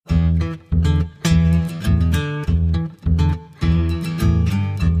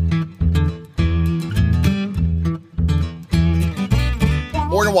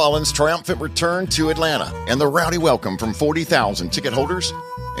Wallen's triumphant return to Atlanta and the rowdy welcome from 40,000 ticket holders,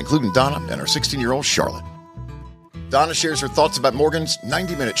 including Donna and her 16-year-old Charlotte. Donna shares her thoughts about Morgan's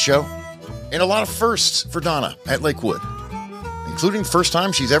 90-minute show and a lot of firsts for Donna at Lakewood, including the first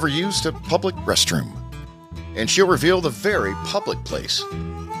time she's ever used a public restroom. And she'll reveal the very public place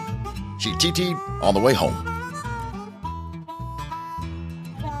she TT'd on the way home.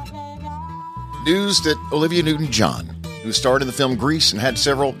 News that Olivia Newton-John, who starred in the film Grease and had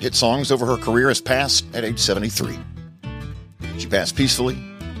several hit songs over her career, has passed at age 73. She passed peacefully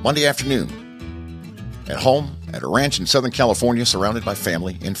Monday afternoon at home at a ranch in Southern California, surrounded by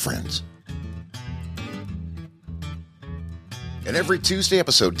family and friends. And every Tuesday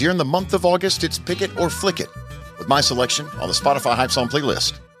episode during the month of August, it's Pick It or Flick It, with my selection on the Spotify Hype Song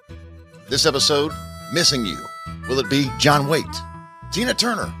playlist. This episode, Missing You. Will it be John Waite, Tina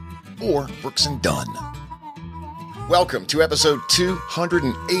Turner, or Brooks and Dunn? Welcome to episode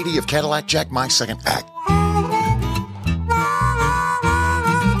 280 of Cadillac Jack, My Second Act.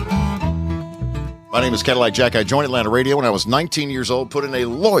 My name is Cadillac Jack. I joined Atlanta Radio when I was 19 years old, put in a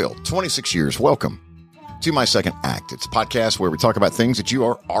loyal 26 years. Welcome to My Second Act. It's a podcast where we talk about things that you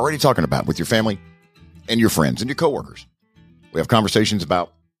are already talking about with your family and your friends and your coworkers. We have conversations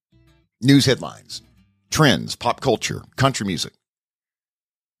about news headlines, trends, pop culture, country music,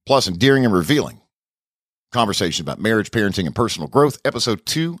 plus endearing and revealing conversation about marriage, parenting, and personal growth. Episode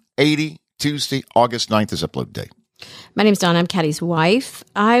 280, Tuesday, August 9th is upload day. My name's Donna. I'm Caddy's wife.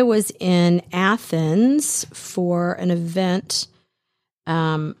 I was in Athens for an event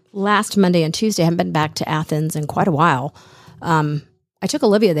last Monday and Tuesday. I haven't been back to Athens in quite a while. I took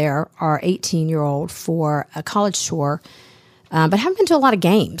Olivia there, our 18-year-old, for a college tour, but I haven't been to a lot of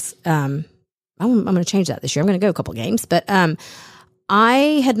games. I'm going to change that this year. I'm going to go a couple games, but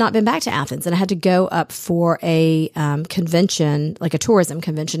I had not been back to Athens, and I had to go up for a convention, like a tourism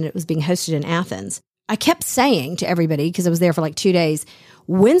convention. It was being hosted in Athens. I kept saying to everybody, because I was there for like 2 days,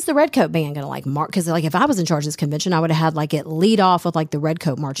 when's the Redcoat Band going to like mark? Because like if I was in charge of this convention, I would have had like it lead off with like the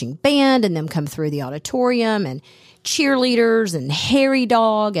Redcoat Marching Band and them come through the auditorium and cheerleaders and Harry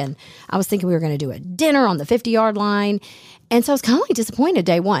Dog. And I was thinking we were going to do a dinner on the 50-yard line. And so I was kind of like disappointed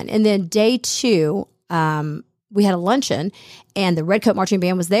day one. And then day two, we had a luncheon and the Redcoat Marching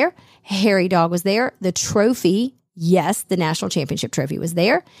Band was there. Harry Dog was there. The trophy, yes, the national championship trophy was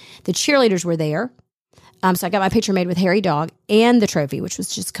there. The cheerleaders were there. So I got my picture made with Harry Dog and the trophy, which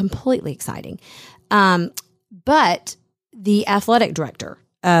was just completely exciting. But the athletic director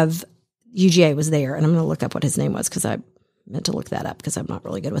of UGA was there, and I'm going to look up what his name was because I meant to look that up because I'm not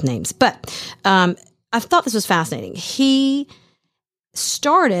really good with names. But I thought this was fascinating. He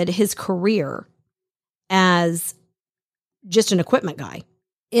started his career as just an equipment guy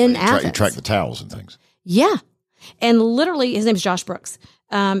in Athens. You track the towels and things. Yeah. And literally, his name is Josh Brooks.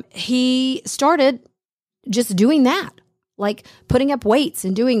 He started just doing that, like putting up weights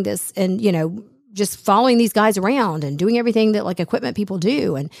and doing this and, you know, just following these guys around and doing everything that like equipment people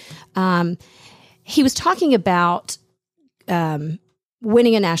do. And he was talking about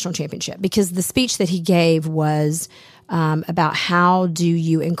winning a national championship because the speech that he gave was about how do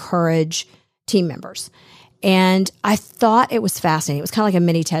you encourage team members. And I thought it was fascinating. It was kind of like a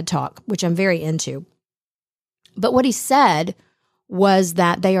mini TED Talk, which I'm very into. But what he said was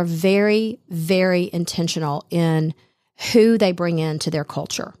that they are very, very intentional in who they bring into their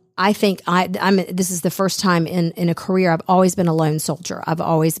culture. I think this is the first time in a career I've always been a lone soldier. I've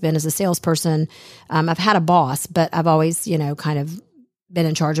always been as a salesperson. I've had a boss, but I've always, kind of been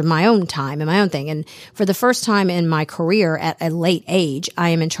in charge of my own time and my own thing. And for the first time in my career at a late age, I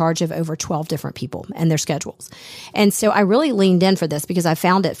am in charge of over 12 different people and their schedules. And so I really leaned in for this because I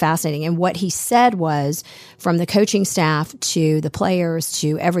found it fascinating. And what he said was from the coaching staff to the players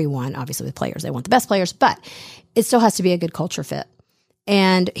to everyone, obviously the players, they want the best players, but it still has to be a good culture fit.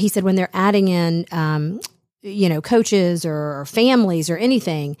 And he said when they're adding in, coaches or families or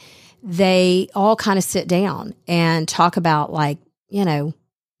anything, they all kind of sit down and talk about like,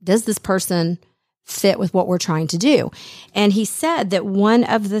 does this person fit with what we're trying to do? And he said that one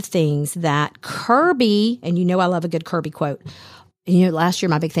of the things that Kirby, and I love a good Kirby quote. And last year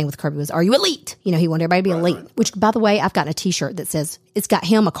my big thing with Kirby was, are you elite? He wanted everybody to be elite, which by the way, I've gotten a t-shirt that says, it's got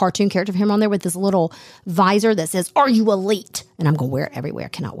him, a cartoon character of him on there with this little visor that says, are you elite? And I'm going to wear it everywhere.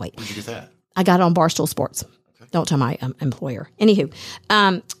 Cannot wait. Where'd you get that? I got it on Barstool Sports. Okay. Don't tell my employer. Anywho,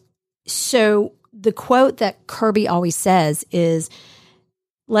 so the quote that Kirby always says is,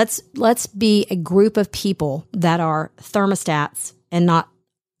 let's be a group of people that are thermostats and not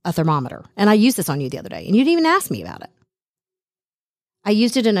a thermometer. And I used this on you the other day, and you didn't even ask me about it. I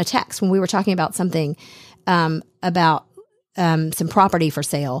used it in a text when we were talking about something about some property for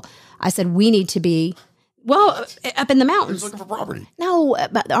sale. I said, we need to be, well, up in the mountains. Who's looking for property? No,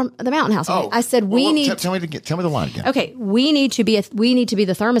 but the mountain house. Oh, I said, we need. Tell me the line again. Okay, we need to be the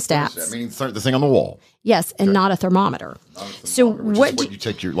thermostats. Meaning the thing on the wall. Yes, and not a thermometer. So what you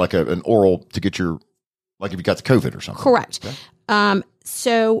take your like an oral to get your, like if you got the COVID or something. Correct. Okay.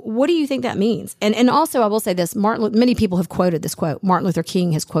 So what do you think that means? And also I will say this: many people have quoted this quote. Martin Luther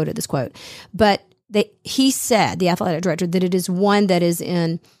King has quoted this quote, but he said, the athletic director, that it is one that is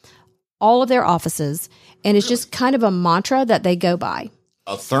in all of their offices, and it's just kind of a mantra that they go by.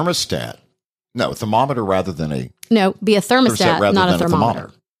 A thermostat. No, a thermometer rather than a... No, be a thermostat, not a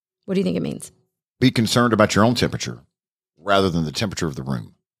thermometer. What do you think it means? Be concerned about your own temperature rather than the temperature of the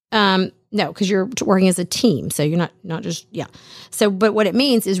room. No, because you're working as a team, so you're not just, yeah. So, but what it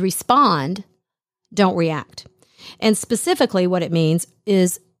means is respond, don't react. And specifically what it means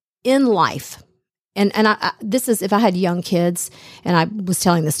is in life... And this is, if I had young kids, and I was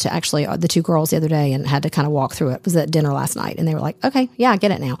telling this to actually the two girls the other day and had to kind of walk through it. It was at dinner last night, and they were like, okay, yeah, I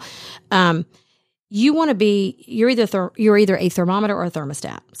get it now. You want to be, you're either a thermometer or a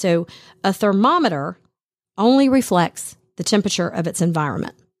thermostat. So a thermometer only reflects the temperature of its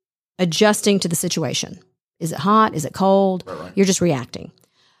environment, adjusting to the situation. Is it hot? Is it cold? Right. You're just reacting.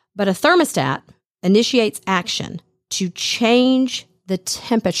 But a thermostat initiates action to change the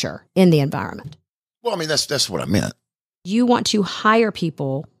temperature in the environment. Well, I mean, that's what I meant. You want to hire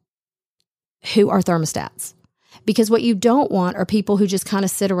people who are thermostats, because what you don't want are people who just kind of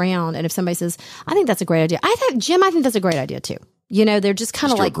sit around. And if somebody says, I think that's a great idea. Jim, I think that's a great idea too. You know, they're just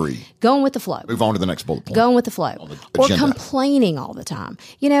kind of like going with the flow. Move on to the next bullet point. Going with the flow. Or complaining all the time.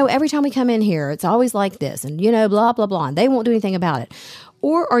 You know, every time we come in here, it's always like this and, you know, blah, blah, blah. And they won't do anything about it.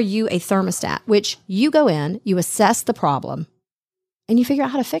 Or are you a thermostat, which you go in, you assess the problem, and you figure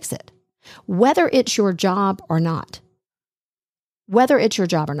out how to fix it, whether it's your job or not. Whether it's your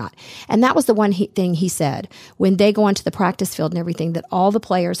job or not. And that was the one thing he said when they go onto the practice field and everything, that all the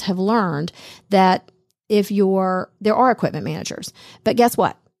players have learned that there are equipment managers. But guess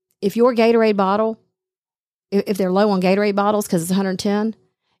what? If your Gatorade bottle, if they're low on Gatorade bottles because it's 110,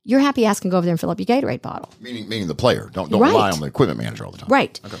 your happy ass can go over there and fill up your Gatorade bottle. Meaning the player. Don't rely on the equipment manager all the time.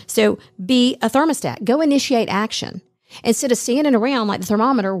 Right. Okay. So be a thermostat. Go initiate action. Instead of standing around like the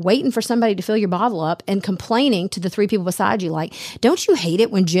thermometer, waiting for somebody to fill your bottle up and complaining to the three people beside you like, don't you hate it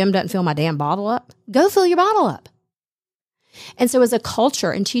when Jim doesn't fill my damn bottle up? Go fill your bottle up. And so as a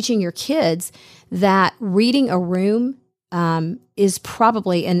culture and teaching your kids that reading a room is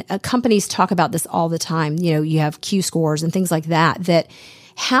probably, and companies talk about this all the time, you know, you have Q scores and things like that, that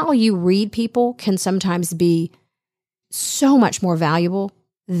how you read people can sometimes be so much more valuable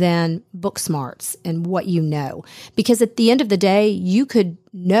than book smarts and what you know. Because at the end of the day, you could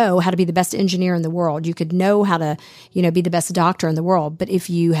know how to be the best engineer in the world. You could know how to, you know, be the best doctor in the world. But if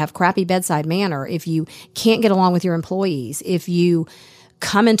you have crappy bedside manner, if you can't get along with your employees, if you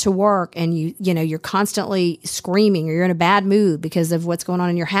come into work and you're constantly screaming or you're in a bad mood because of what's going on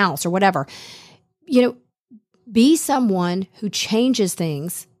in your house or whatever, you know, be someone who changes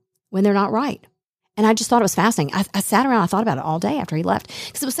things when they're not right. And I just thought it was fascinating. I sat around, I thought about it all day after he left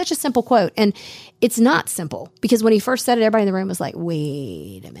because it was such a simple quote. And it's not simple because when he first said it, everybody in the room was like,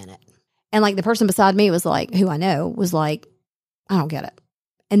 wait a minute. And like the person beside me was like, who I know, was like, I don't get it.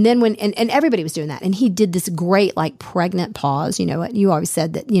 And then and everybody was doing that. And he did this great like pregnant pause. You know, you always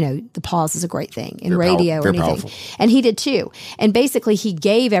said that, you know, the pause is a great thing in radio or anything. Powerful. And he did too. And basically he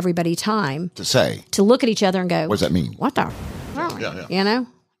gave everybody time to look at each other and go, what does that mean? What the? Yeah. You know,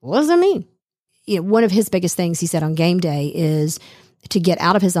 what does that mean? You know, one of his biggest things he said on game day is to get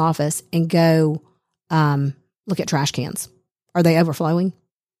out of his office and go look at trash cans. Are they overflowing?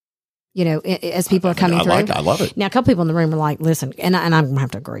 You know, as people are coming through. I love it. Now, a couple people in the room are like, listen, and I'm going to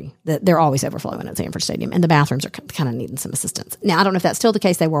have to agree that they're always overflowing at Sanford Stadium, and the bathrooms are kind of needing some assistance. Now, I don't know if that's still the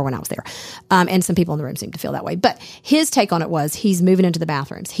case. They were when I was there. And some people in the room seem to feel that way. But his take on it was he's moving into the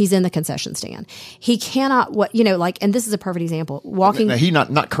bathrooms. He's in the concession stand. He cannot, and this is a perfect example. Walking. Now, he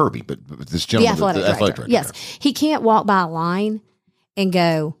not Kirby, but this gentleman, the athletic director. Yes. He can't walk by a line and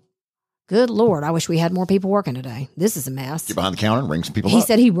go, good Lord, I wish we had more people working today. This is a mess. Get behind the counter and ring some people up. He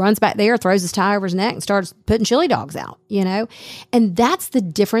said he runs back there, throws his tie over his neck, and starts putting chili dogs out, you know? And that's the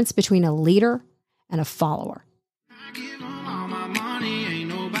difference between a leader and a follower. I give all my money, ain't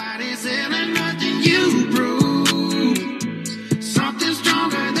nobody selling nothing you prove. Something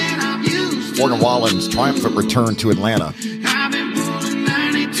stronger than I'm used to. Morgan Wallen's triumphant return to Atlanta.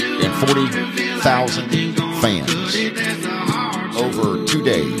 And 40,000 fans. Over 2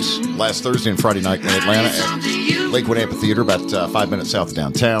 days, last Thursday and Friday night in Atlanta at Lakewood Amphitheater, about 5 minutes south of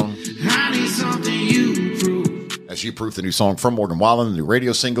downtown. As you proof the new song from Morgan Wallen, the new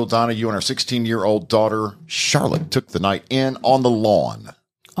radio single, Donna, you and our 16-year-old daughter, Charlotte, took the night in on the lawn.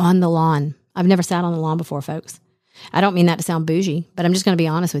 On the lawn. I've never sat on the lawn before, folks. I don't mean that to sound bougie, but I'm just going to be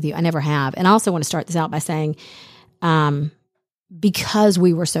honest with you. I never have. And I also want to start this out by saying, because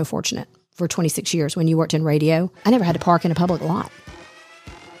we were so fortunate for 26 years when you worked in radio, I never had to park in a public lot.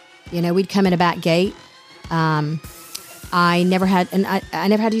 You know, we'd come in a back gate. I never had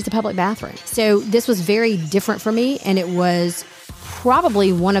to use a public bathroom. So this was very different for me, and it was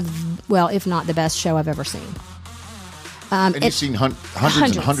probably one of, well, if not the best show I've ever seen. And you've seen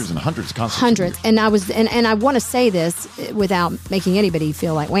hundreds and hundreds and hundreds of concerts. Hundreds. And I want to say this without making anybody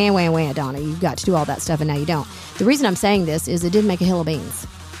feel like, wah, Donna, you've got to do all that stuff and now you don't. The reason I'm saying this is it did make a hill of beans.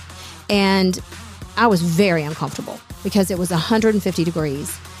 And I was very uncomfortable because it was 150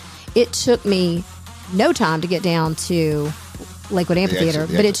 degrees. It took me no time to get down to Lakewood Amphitheater,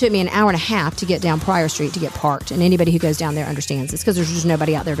 but it took me an hour and a half to get down Pryor Street to get parked. And anybody who goes down there understands this because there's just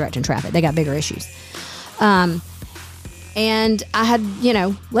nobody out there directing traffic. They got bigger issues. And I had,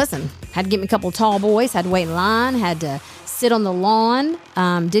 had to get me a couple of tall boys, had to wait in line, had to sit on the lawn,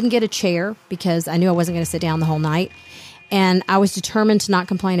 didn't get a chair because I knew I wasn't going to sit down the whole night. And I was determined to not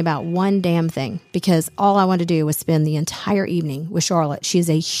complain about one damn thing because all I wanted to do was spend the entire evening with Charlotte. She is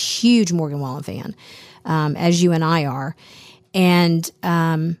a huge Morgan Wallen fan, as you and I are. And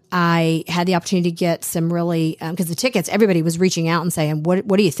I had the opportunity to get some really, because the tickets, everybody was reaching out and saying, what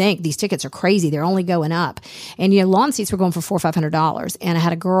do you think? These tickets are crazy. They're only going up. And, lawn seats were going for $400 or $500. And I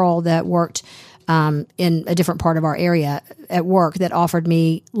had a girl that worked in a different part of our area at work that offered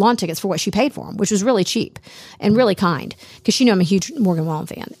me lawn tickets for what she paid for them, which was really cheap and really kind because she knew I'm a huge Morgan Wallen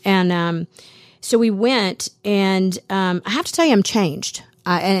fan. And so we went, and I have to tell you, I'm changed.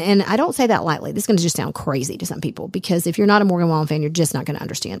 And I don't say that lightly. This is going to just sound crazy to some people because if you're not a Morgan Wallen fan, you're just not going to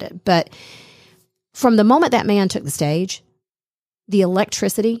understand it. But from the moment that man took the stage, the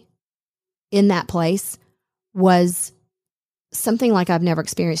electricity in that place was something like I've never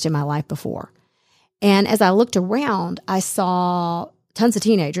experienced in my life before. And as I looked around, I saw tons of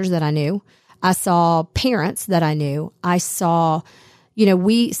teenagers that I knew. I saw parents that I knew. I saw,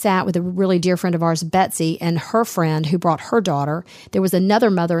 we sat with a really dear friend of ours, Betsy, and her friend who brought her daughter. There was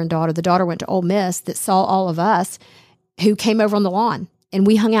another mother and daughter. The daughter went to Ole Miss that saw all of us who came over on the lawn. And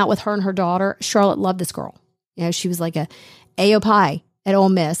we hung out with her and her daughter. Charlotte loved this girl. She was like a AOPI at Ole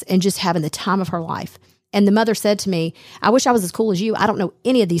Miss and just having the time of her life. And the mother said to me, I wish I was as cool as you. I don't know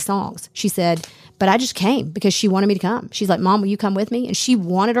any of these songs. She said, but I just came because she wanted me to come. She's like, Mom, will you come with me? And she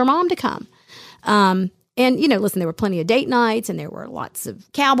wanted her mom to come. And, listen, there were plenty of date nights and there were lots of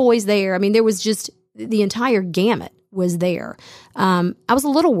cowboys there. I mean, there was just the entire gamut was there. I was a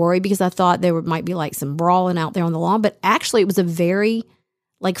little worried because I thought there might be like some brawling out there on the lawn, but actually it was a very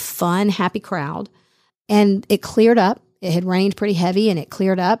fun, happy crowd. And it cleared up. It had rained pretty heavy and it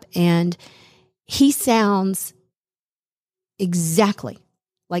cleared up. And he sounds exactly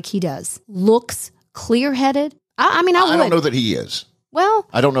like he does. Looks clear-headed. I don't know that he is. Well,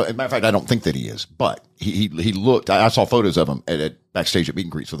 I don't know. As a matter of fact, I don't think that he is. But he looked. I saw photos of him at backstage at meet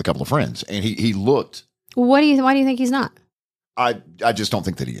and greets with a couple of friends, and he looked. Why do you think he's not? I just don't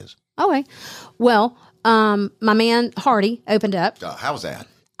think that he is. Okay. Well, my man Hardy opened up. How was that?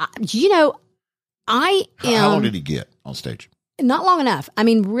 I am. How long did he get on stage? Not long enough. I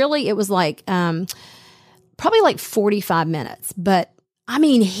mean, really, it was probably 45 minutes. But I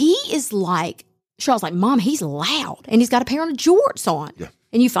mean, he is like, Charles, like, Mom, he's loud and he's got a pair of jorts on. Yeah.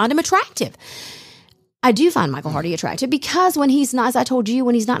 And you find him attractive. I do find Michael Hardy attractive because when he's not, as I told you,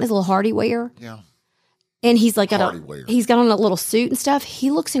 when he's not in his little Hardy wear. Yeah. And he's like he's got on a little suit and stuff. He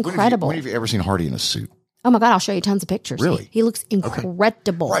looks incredible. When have you ever seen Hardy in a suit? Oh my God, I'll show you tons of pictures. Really? He looks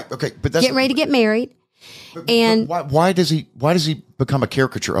incredible. Okay. Right. Okay. But that's getting ready to get married. But why does he become a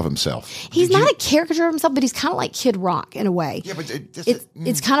caricature of himself? He's not a caricature of himself, but he's kind of like Kid Rock in a way. Yeah, but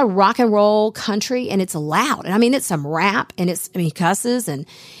it's kind of rock and roll country, and it's loud. And I mean, it's some rap, and he cusses,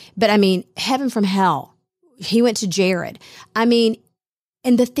 but I mean, Heaven from Hell. He went to Jared. I mean,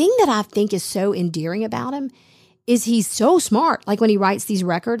 and the thing that I think is so endearing about him is he's so smart. Like when he writes these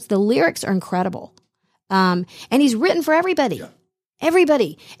records, the lyrics are incredible, and he's written for everybody. Yeah.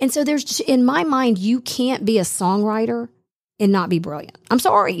 Everybody. And so there's just, in my mind, you can't be a songwriter and not be brilliant. I'm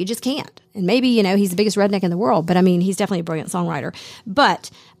sorry, you just can't. And maybe, he's the biggest redneck in the world, but I mean, he's definitely a brilliant songwriter. But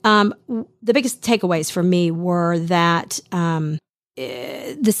the biggest takeaways for me were that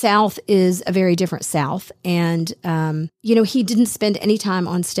the South is a very different South. And, he didn't spend any time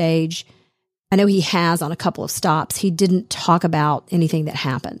on stage. I know he has on a couple of stops. He didn't talk about anything that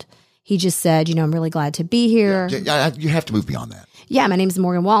happened. He just said, I'm really glad to be here. Yeah, you have to move beyond that. Yeah, my name is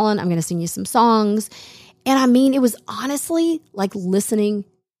Morgan Wallen. I'm going to sing you some songs. And I mean, it was honestly like listening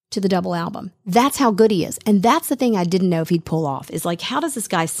to the double album. That's how good he is. And that's the thing I didn't know if he'd pull off is like, how does this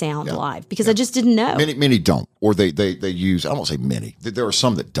guy sound live? Because I just didn't know. Many don't, or they use, I won't say many. There are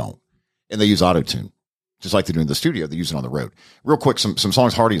some that don't, and they use auto-tune. Just like they do in the studio, they use it on the road. Real quick, some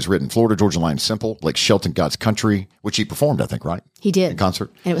songs Hardy has written. Florida Georgia Line Simple, Lake Shelton, God's Country, which he performed, I think, right? He did. In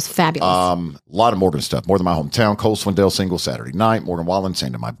concert. And it was fabulous. A lot of Morgan stuff. More Than My Hometown, Cole Swindell single, Saturday Night, Morgan Wallen,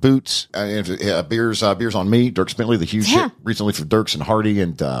 Sand in My Boots, Beers on Me, Dirk Bentley, the huge hit recently for Dirks and Hardy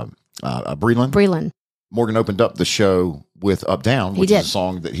and Breland. Morgan opened up the show with Up Down, which is a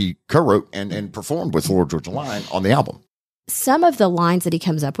song that he co-wrote and performed with Florida Georgia Line on the album. Some of the lines that he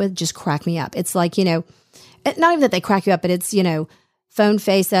comes up with just crack me up. It's like, not even that they crack you up, but it's, phone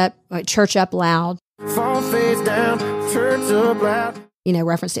face up, church up loud. Fall face down, church up loud.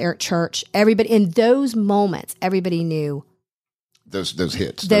 Reference to Eric Church. Everybody, in those moments, everybody knew. Those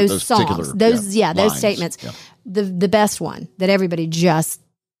hits. Those songs. Those lines. statements. Yeah. The best one that everybody just,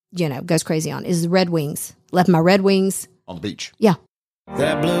 goes crazy on is Red Wings. Left my Red Wings. On the beach. Yeah.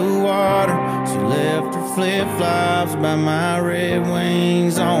 That blue water, she left her flip-flops by my Red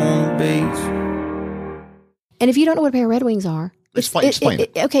Wings on the beach. And if you don't know what a pair of Red Wings are, explain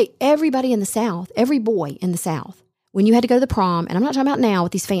it. Okay, everybody in the South, every boy in the South, when you had to go to the prom, and I'm not talking about now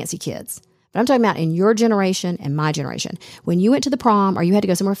with these fancy kids, but I'm talking about in your generation and my generation, when you went to the prom or you had to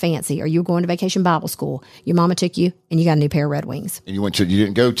go somewhere fancy or you were going to vacation Bible school, your mama took you and you got a new pair of Red Wings. And you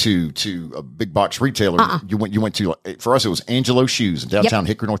didn't go to a big box retailer. You went to, for us, it was Angelo Shoes in downtown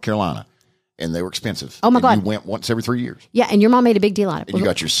Hickory, North Carolina. And they were expensive. Oh my God! You went once every 3 years. Yeah, and your mom made a big deal out of it. And you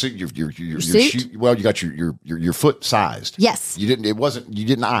got your suit, your suit? shoe. Well, you got your foot sized. Yes. You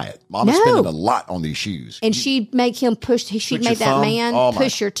didn't eye it. Mom was spending a lot on these shoes. And she'd make him push. She'd make that man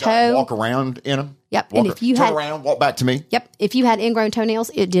push your toe. Walk around in them. Yep. And if you turn around, walk back to me. Yep. If you had ingrown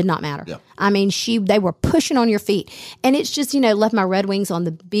toenails, it did not matter. Yep. I mean, they were pushing on your feet, and it's just left my Red Wings on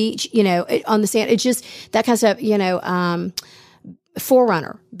the beach. On the sand. It's just that kind of stuff.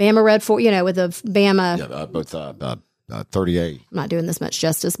 Forerunner, Bama Red with a Bama. Yeah, both 38. I'm not doing this much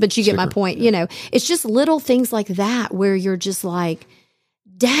justice, but you get my point. Yeah. It's just little things like that where you're just like,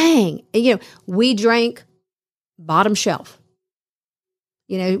 dang. We drank bottom shelf.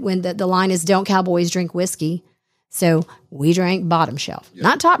 When the line is "Don't cowboys drink whiskey," so we drank bottom shelf,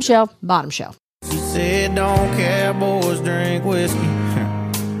 not top shelf, bottom shelf. She said, "Don't cowboys drink whiskey,"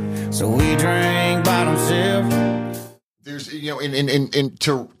 so we drank bottom shelf. There's,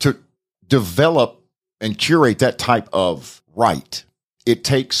 to develop and curate that type of right, it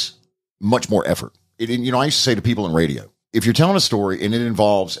takes much more effort. I used to say to people in radio, if you're telling a story and it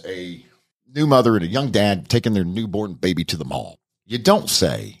involves a new mother and a young dad taking their newborn baby to the mall, you don't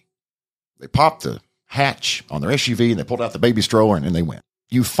say they popped the hatch on their SUV and they pulled out the baby stroller and then they went.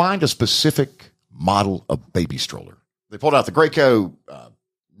 You find a specific model of baby stroller. They pulled out the Graco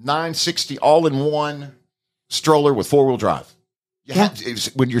 960 all-in-one stroller with 4-wheel drive.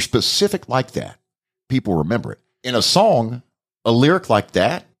 When you're specific like that, people remember it. In a song, a lyric like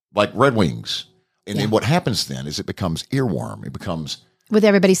that, like Red Wings, and then what happens then is it becomes earworm. It becomes with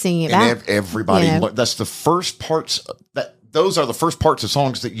everybody singing it back. Everybody. That's the first parts. Those are the first parts of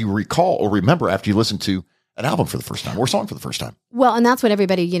songs that you recall or remember after you listen to an album for the first time or a song for the first time. Well, and that's when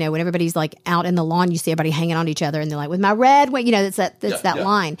everybody, when everybody's like out in the lawn, you see everybody hanging on to each other and they're like, with my red wing, that's that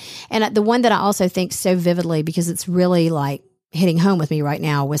line. And the one that I also think so vividly, because it's really like hitting home with me right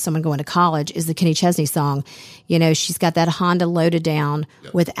now with someone going to college, is the Kenny Chesney song. She's got that Honda loaded down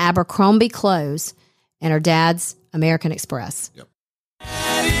with Abercrombie clothes and her dad's American Express. Yep.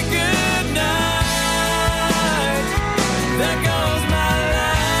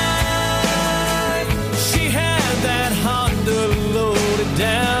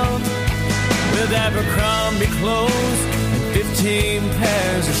 Abercrombie clothes and 15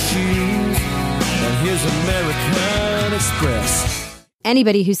 pairs of shoes, and here's American Express.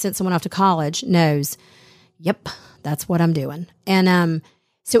 Anybody who sent someone off to college knows, yep, that's what I'm doing. And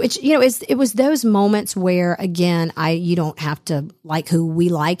so it's it was those moments where, again, you don't have to like who we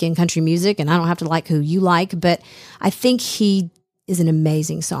like in country music, and I don't have to like who you like, but I think he is an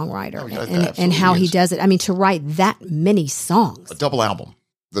amazing songwriter and how he does it. I mean, to write that many songs, a double album.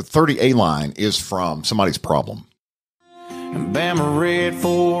 The 30A line is from Somebody's Problem. And Bama Red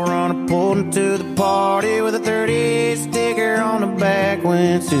 4Runner pulled into the party with a 38 sticker on the back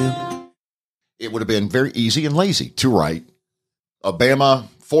windshield. It would have been very easy and lazy to write a Bama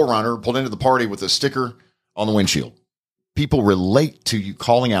 4Runner pulled into the party with a sticker on the windshield. People relate to you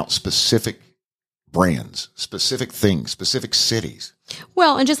calling out specific brands, specific things, specific cities.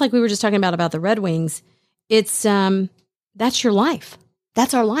 Well, and just like we were just talking about the Red Wings, it's that's your life.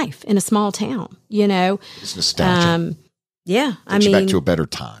 that's our life in a small town, you know? It's nostalgia. Yeah. Takes you back to a better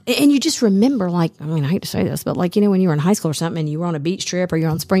time. And you just remember, like, I mean, I hate to say this, but like, you know, when you were in high school or something and you were on a beach trip or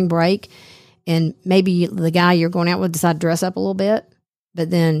you're on spring break and maybe the guy you're going out with decided to dress up a little bit, but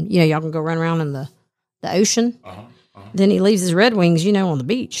then, you know, y'all can go run around in the ocean. Then he leaves his Red Wings, you know, on the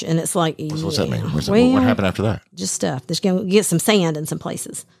beach. And it's like, What's that mean? What well, happened after that? just stuff. There's going to get some sand in some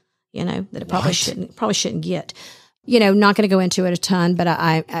places, you know, that it probably shouldn't get. You know, not going to go into it a ton, but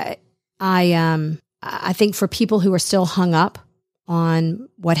I think for people who are still hung up on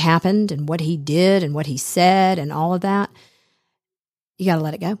what happened and what he did and what he said and all of that, you got to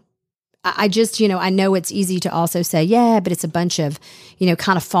let it go. I just, you know, I know it's easy to also say, yeah, but it's a bunch of, you know,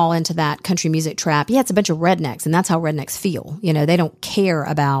 kind of fall into that country music trap. Yeah, it's a bunch of rednecks, and that's how rednecks feel. You know, they don't care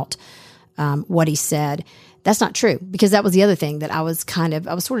about what he said. That's not true, because that was the other thing that I was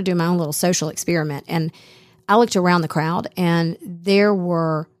sort of doing my own little social experiment. And I looked around the crowd, and there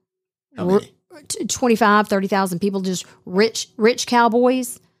were 25, 30,000 people, just rich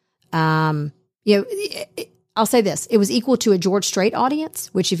cowboys. You know, I'll say this. It was equal to a George Strait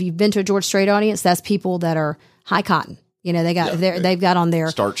audience, which if you've been to a George Strait audience, that's people that are high cotton. You know, they've got on their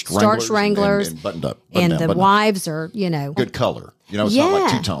starched Wranglers and buttoned up. And the wives are, you know. Good color. You know, it's not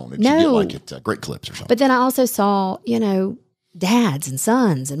like two-tone. You get like at Great Clips or something. But then I also saw, you know, dads and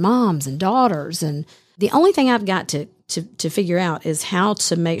sons and moms and daughters. And the only thing I've got to figure out is how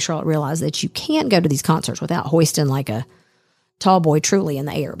to make Charlotte realize that you can't go to these concerts without hoisting like a tall boy truly in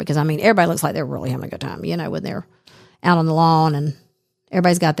the air, because I mean, everybody looks like they're really having a good time, you know, when they're out on the lawn and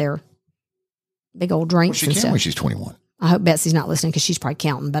everybody's got their big old drinks. Well, she can when she's 21. I hope Betsy's not listening, because she's probably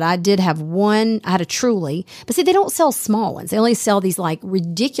counting. But I did have one. I had a Truly, but see, they don't sell small ones. They only sell these like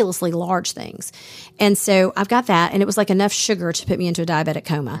ridiculously large things. And so I've got that, and it was like enough sugar to put me into a diabetic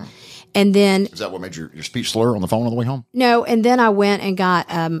coma. And then, is that what made your speech slur on the phone on the way home? No. And then I went and got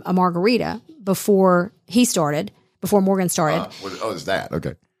a margarita before Morgan started. Is that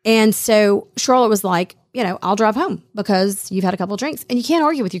okay? And so Charlotte was like, you know, I'll drive home because you've had a couple of drinks. And you can't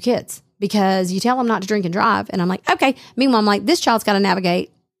argue with your kids, because you tell them not to drink and drive. And I'm like, okay. Meanwhile, I'm like, this child's got to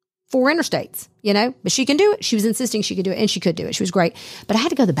navigate 4 interstates, you know, but she can do it. She was insisting she could do it, and she could do it. She was great. But I had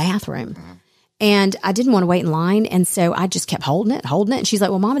to go to the bathroom. And I didn't want to wait in line. And so I just kept holding it. And she's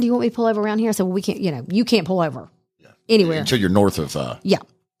like, well, Mama, do you want me to pull over around here? I said, well, we can't, you know, you can't pull over anywhere. Until you're north of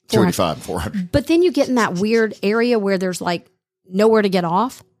 285 and 400. But then you get in that weird area where there's like nowhere to get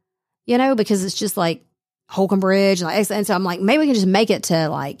off, you know, because it's just like Holcomb Bridge. And so I'm like, maybe we can just make it to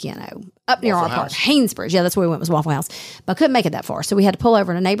like, you know, up near our park, Haynesbridge. Yeah, that's where we went, was Waffle House. But I couldn't make it that far. So we had to pull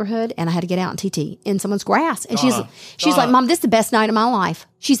over in a neighborhood, and I had to get out in TT in someone's grass. And she's like, Mom, this is the best night of my life.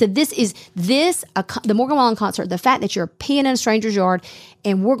 She said, the Morgan Wallen concert, the fact that you're peeing in a stranger's yard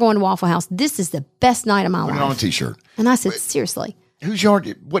and we're going to Waffle House, this is the best night of my life. Put it on a T-shirt. And I said, seriously. Whose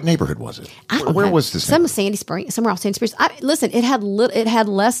yard? What neighborhood was it? Where was this? Some Sandy Springs, somewhere off Sandy Springs. Listen, it had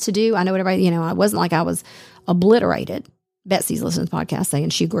less to do. I know what everybody, you know, it wasn't like I was obliterated. Betsy's listening to the podcast saying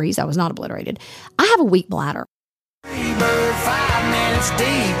she agrees I was not obliterated. I have a weak bladder. 3 bird, 5 minutes deep,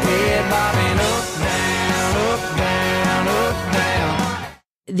 head bobbing up, down.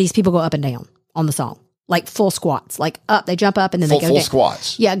 These people go up and down on the song, like full squats, like up. They jump up and then they go down. Full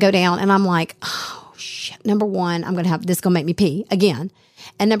squats. Yeah, go down. And I'm like, oh shit. Number one, I'm going to have this going to make me pee again.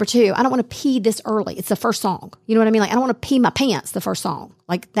 And number two, I don't want to pee this early. It's the first song. You know what I mean? Like, I don't want to pee my pants the first song.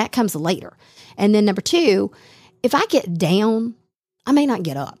 Like, that comes later. And then number two, if I get down, I may not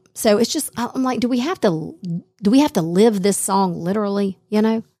get up. So it's just, I'm like, do we have to live this song literally, you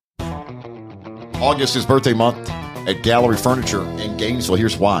know? August is birthday month at Gallery Furniture in Gainesville.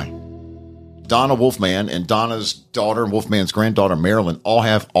 Here's why. Donna Wolfman and Donna's daughter and Wolfman's granddaughter, Marilyn, all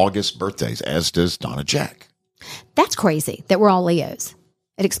have August birthdays, as does Donna Jack. That's crazy that we're all Leos.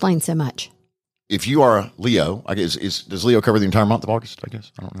 It explains so much. If you are a Leo, I guess, does Leo cover the entire month of August, I guess?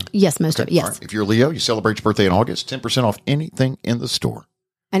 I don't know. Yes, most of it, yes. Right. If you're a Leo, you celebrate your birthday in August, 10% off anything in the store.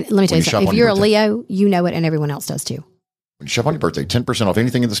 And let me tell you something. If you're a Leo, you know it, and everyone else does too. When you shop on your birthday, 10% off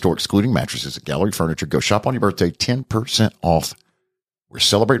anything in the store, excluding mattresses at Gallery Furniture. Go shop on your birthday, 10% off. We're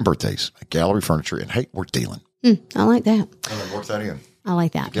celebrating birthdays at Gallery Furniture, and hey, we're dealing. I like that. I'm going to work that in. I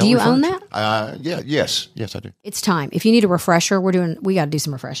like that. Do you own that? Yes, I do. It's time. If you need a refresher, we got to do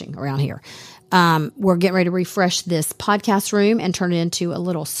some refreshing around here. We're getting ready to refresh this podcast room and turn it into a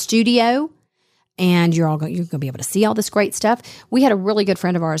little studio. And you're going to be able to see all this great stuff. We had a really good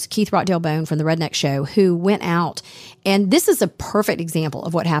friend of ours, Keith Rockdale Bone from the Redneck Show, who went out. And this is a perfect example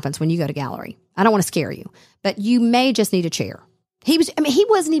of what happens when you go to Gallery. I don't want to scare you, but you may just need a chair. He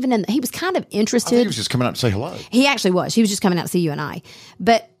wasn't even he was kind of interested. I think he was just coming out to say hello. He actually was. He was just coming out to see you and I.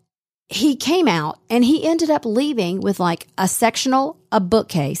 But he came out and he ended up leaving with like a sectional, a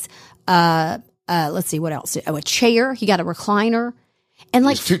bookcase, let's see what else. A chair. He got a recliner. And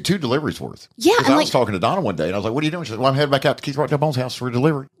like two deliveries worth. Yeah. And I was talking to Donna one day and I was like, what are you doing? She said, well, I'm heading back out to Keith Rockdale house for a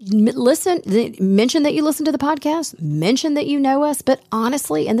delivery. Mention that you listen to the podcast, mention that you know us. But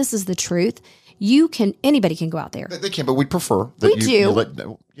honestly, and this is the truth, anybody can go out there. They can, but we prefer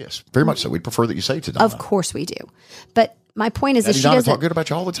that yes, very much so. We prefer that you say to Donna. Of course we do. But my point is that she Donna doesn't talk good about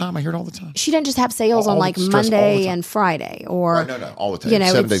you all the time. I hear it all the time. She doesn't just have sales on like Monday and Friday or no, all the time.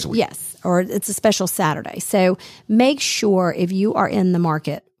 7 days a week. Yes, or it's a special Saturday. So make sure if you are in the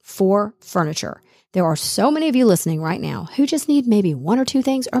market for furniture, there are so many of you listening right now who just need maybe one or two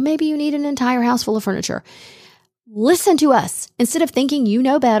things, or maybe you need an entire house full of furniture. Listen to us. Instead of thinking you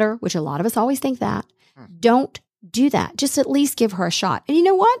know better, which a lot of us always think that, don't do that. Just at least give her a shot. And you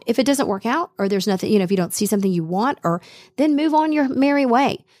know what? If it doesn't work out or there's nothing, if you don't see something you want, or then move on your merry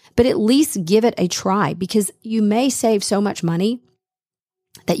way. But at least give it a try, because you may save so much money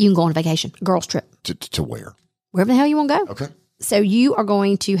that you can go on a vacation, a girls trip. To where? Wherever the hell you want to go. Okay. So you are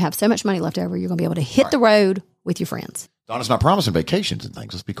going to have so much money left over. You're going to be able to hit the road with your friends. Donna's not promising vacations and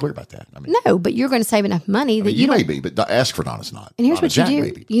things. Let's be clear about that. I mean, no, but you're going to save enough money that you may be, but ask for Donna's not. And here's Donna what you Jack do.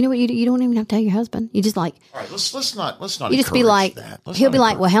 Maybe. You know what you do? You don't even have to tell your husband. You just like. All right, let's not. You just be like, he'll be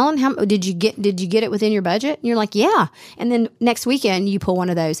like, well, Helen, how did you get it within your budget? And you're like, yeah. And then next weekend you pull one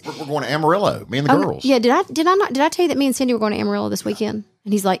of those. We're going to Amarillo. Me and the girls. Yeah. Did I tell you that me and Cindy were going to Amarillo this weekend?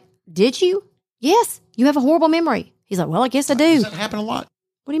 And he's like, did you? Yes. You have a horrible memory. He's like, well, I guess I do. Does that happen a lot?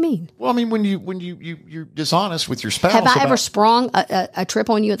 What do you mean? Well, I mean, when you're dishonest with your spouse. Have I ever sprung a trip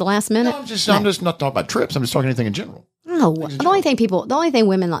on you at the last minute? No, I'm just not talking about trips. I'm just talking anything in general. No, the only thing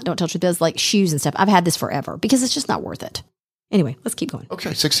women don't tell truth is like shoes and stuff. I've had this forever because it's just not worth it. Anyway, let's keep going. Okay,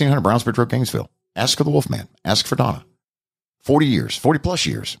 1600 Brownsbridge Road, Gainesville. Ask for the Wolfman. Ask for Donna. 40 plus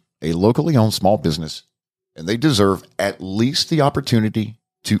years, a locally owned small business, and they deserve at least the opportunity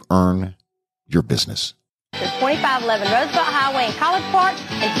to earn your business. There's 2511 Roosevelt Highway in College Park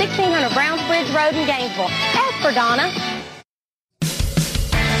and 1600 Brownsbridge Road in Gainesville. Ask for Donna.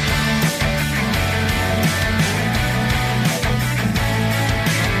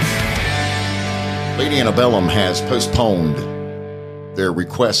 Lady Antebellum has postponed their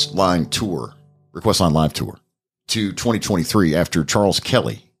Request Line Live Tour to 2023 after Charles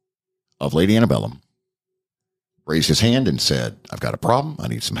Kelly of Lady Antebellum raised his hand and said, I've got a problem. I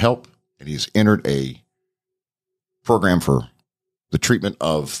need some help. And he's entered a program for the treatment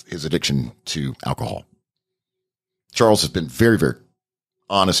of his addiction to alcohol. Charles has been very, very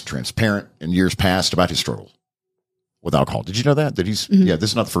honest, transparent in years past about his struggles with alcohol. Did you know that? This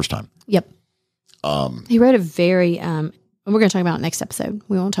is not the first time. Yep. He wrote a very, and we're going to talk about it next episode.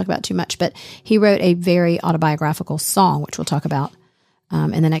 We won't talk about it too much, but he wrote a very autobiographical song, which we'll talk about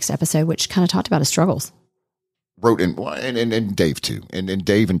in the next episode, which kind of talked about his struggles. And Dave too. And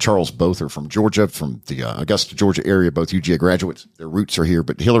Dave and Charles both are from Georgia, from the Augusta, Georgia area, both UGA graduates. Their roots are here,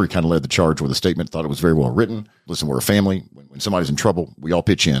 but Hillary kind of led the charge with a statement, thought it was very well written. Listen, we're a family. When somebody's in trouble, we all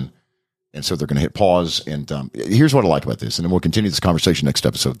pitch in. And so they're going to hit pause. And here's what I like about this. And then we'll continue this conversation next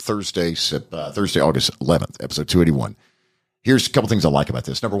episode, Thursday, August 11th, episode 281. Here's a couple things I like about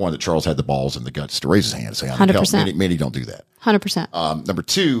this. Number one, that Charles had the balls and the guts to raise his hand and say, 100%. Many don't do that. 100%. Number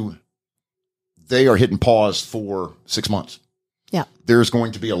two, they are hitting pause for 6 months. Yeah. There's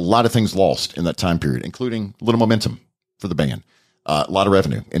going to be a lot of things lost in that time period, including a little momentum for the band, a lot of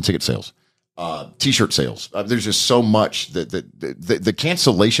revenue in ticket sales, T-shirt sales. There's just so much that the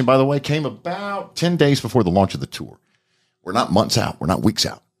cancellation, by the way, came about 10 days before the launch of the tour. We're not months out. We're not weeks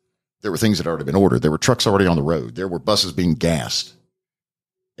out. There were things that had already been ordered. There were trucks already on the road. There were buses being gassed.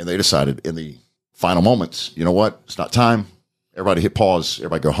 And they decided in the final moments, you know what? It's not time. Everybody hit pause.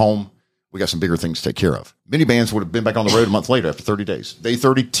 Everybody go home. We got some bigger things to take care of. Many bands would have been back on the road a month later after 30 days. Day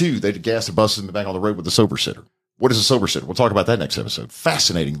 32, they'd gas the buses and been back on the road with a sober sitter. What is a sober sitter? We'll talk about that next episode.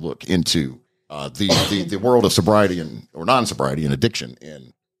 Fascinating look into the world of sobriety or non-sobriety and addiction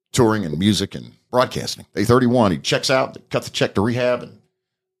in touring and music and broadcasting. Day 31, he checks out, cut the check to rehab, and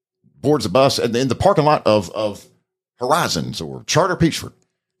boards a bus and in the parking lot of Horizons or Charter Peachford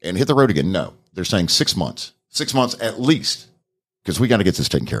and hit the road again. No, they're saying 6 months. 6 months at least, because we got to get this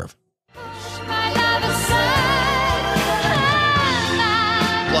taken care of.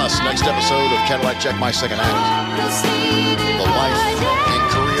 Plus, next episode of Cadillac Jack, My Second Act, the life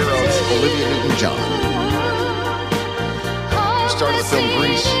and career of Olivia Newton-John. Started the film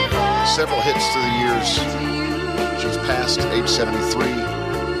Grease, several hits through the years. She's past age 73.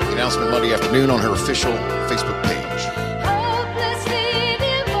 The announcement Monday afternoon on her official Facebook page.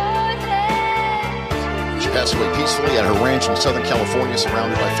 She passed away peacefully at her ranch in Southern California,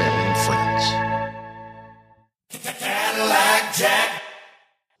 surrounded by family and friends.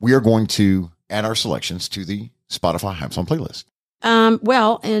 We are going to add our selections to the Spotify Hype Song playlist.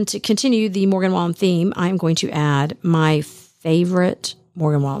 Well, and to continue the Morgan Wallen theme, I'm going to add my favorite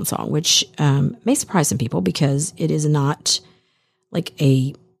Morgan Wallen song, which may surprise some people because it is not like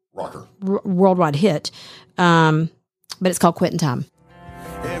a rocker worldwide hit, but it's called "Quitting Time."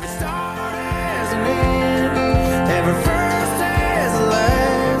 Every start has an end. Every first has a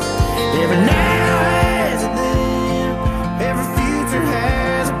last. Every now has a then. Every future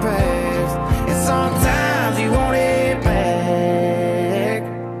has a past. And sometimes you want it back.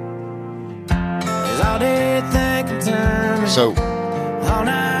 'Cause all day thinking time. So, All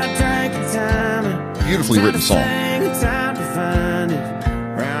night drinking time. beautifully written song, Time to find it.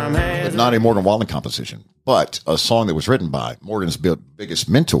 Rhyme has but not a Morgan Wallen composition, but a song that was written by Morgan's biggest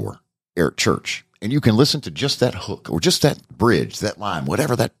mentor, Eric Church. And you can listen to just that hook or just that bridge, that line,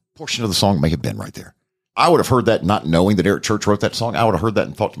 whatever that portion of the song may have been right there. I would have heard that not knowing that Eric Church wrote that song. I would have heard that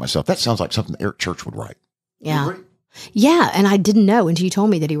and thought to myself, that sounds like something Eric Church would write. Yeah, You agree? yeah, and I didn't know until you told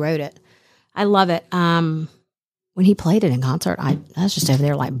me that he wrote it. I love it. When he played it in concert, I was just over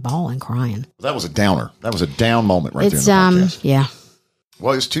there like bawling, crying. That was a downer. That was a down moment right It's there in the podcast. yeah,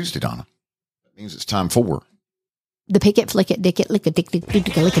 Well, it's Tuesday, Donna. That means it's time for the pick it, flick it, dick it, lick it, dick it, dick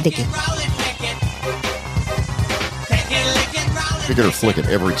it, lick it, dick it. Pick It or Flick It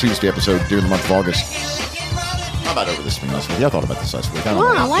every Tuesday episode during the month of August. How about over this to be honest with you? I thought about this last week. Well,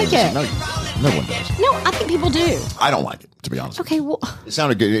 I like it. No, no one does. No, I think people do. I don't like it, to be honest. with Okay, well, you. It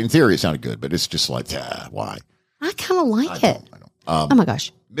sounded good. In theory, it sounded good, but it's just like, why? I kind of like it. I don't. Oh my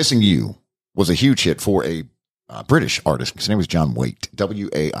gosh. Missing You was a huge hit for a British artist. His name was John Waite,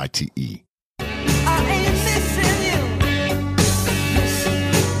 Waite.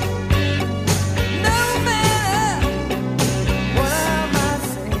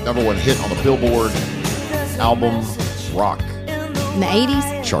 Number one hit on the Billboard album rock In the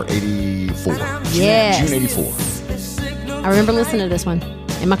 80s, chart, 84. Yes. June 84. I remember listening to this one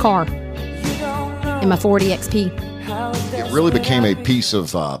in my car, in my 40 XP. It really became a piece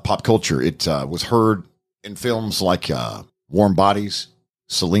of pop culture. It was heard in films like Warm Bodies,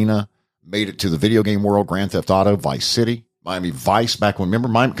 Selena, made it to the video game world, Grand Theft Auto, Vice City, Miami Vice back when,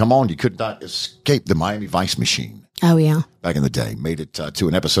 remember, come on, you could not escape the Miami Vice machine Oh, yeah. back in the day. Made it to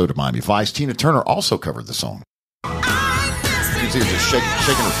an episode of Miami Vice. Tina Turner also covered the song. You can see her just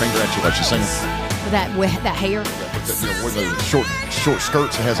shaking her finger at you like she's singing. With that hair. With the short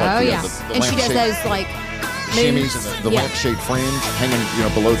skirts, it has like Oh, the, yeah. the And she does lampshade- those like shimmies moves. and the Yeah. lampshade fringe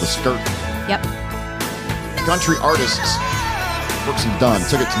hanging below the skirt. Yep. Country artists Brooks and Dunn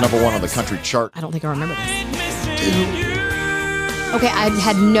took it to number one on the country chart. I don't think I remember this. Okay, I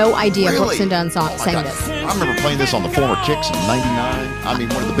had no idea Brooks and Dunn Oh my sang God. this. I remember playing this on the former Kicks in '99. I mean,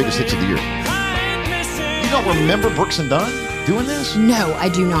 one of the biggest hits of the year. You don't remember Brooks and Dunn doing this? No, I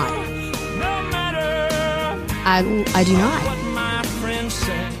do not. I do not.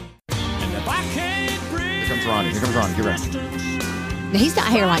 Here comes Ronnie. Get ready. Now, he's got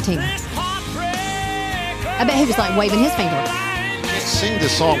hair like Tina. I bet he was like waving his finger. You can't sing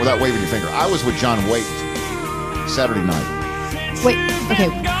this song without waving your finger. I was with John Waite Saturday night. Wait, okay.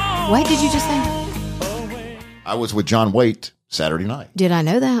 What did you just say? I was with John Waite Saturday night. Did I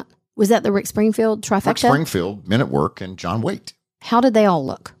know that? Was that the Rick Springfield trifecta? Rick Springfield, Men at Work, and John Waite. How did they all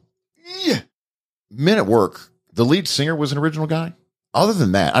look? Yeah. Men at Work, the lead singer was an original guy. Other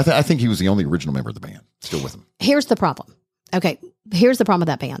than that, I think he was the only original member of the band. Still with him. Here's the problem. Okay, here's the problem with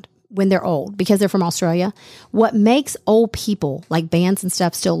that band. When they're old, because they're from Australia, what makes old people, like bands and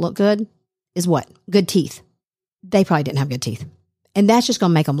stuff, still look good is what? Good teeth. They probably didn't have good teeth. And that's just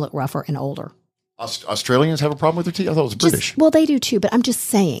going to make them look rougher and older. Australians have a problem with their teeth? I thought it was British. Well, they do too, but I'm just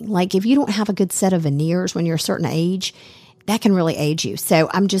saying, like, if you don't have a good set of veneers when you're a certain age, that can really age you. So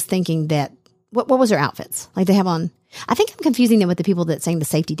I'm just thinking that, what was their outfits? Like they have on, I think I'm confusing them with the people that sang the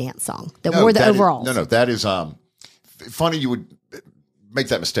safety dance song, that wore the overalls. No, that is funny you would make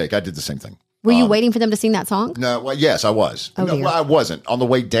that mistake. I did the same thing. Were you waiting for them to sing that song? No, well, yes, I was. Oh, no, dear. well, I wasn't. On the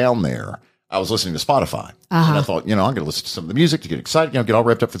way down there, I was listening to Spotify. And I thought, I'm going to listen to some of the music to get excited, get all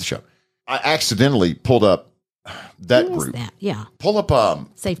wrapped up for the show. I accidentally pulled up that Who was group. that? Yeah. Pull up,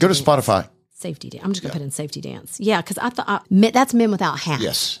 Safety go to dance. Spotify. Safety dance. I'm just going to put in safety dance. Yeah, because I thought that's men without hats.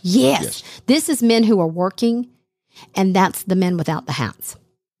 Yes. Yes. This is men who are working, and that's the men without the hats.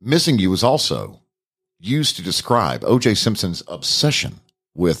 Missing You was also used to describe O.J. Simpson's obsession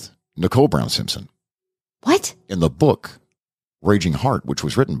with Nicole Brown Simpson What? in the book Raging Heart, which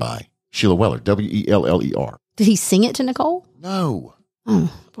was written by Sheila Weller, Weller. Did he sing it to Nicole? No.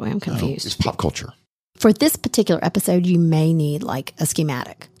 Oh, boy, I'm No, confused. it's pop culture. For this particular episode, you may need like a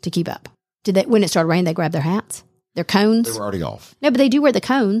schematic to keep up. Did they, when it started raining, they grabbed their hats, their cones? They were already off. No, but they do wear the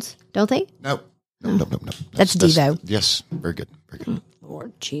cones, don't they? No. No. That's Devo. Yes. Very good. Very good.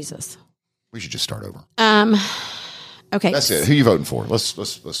 Lord Jesus. We should just start over. Okay. That's it. Who you voting for? Let's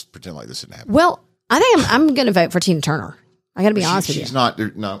pretend like this didn't happen. Well, I think I'm going to vote for Tina Turner. I got to be honest with you. She's not.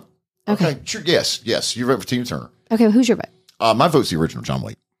 No. Okay. Sure. Yes. You vote for Tina Turner. Okay. Who's your vote? My vote's the original John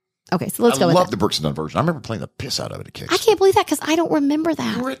Waite. Okay. So let's go with I love that. the Brooks and Dunn version. I remember playing the piss out of it at Kicks. I can't believe that because I don't remember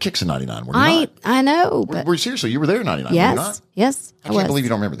that. You were at Kicks in 99, were you not? I know. But Were you seriously? You were there in 99, were you not? Yes. I can't believe you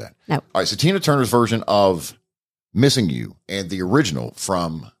don't remember that. No. All right, so Tina Turner's version of Missing You and the original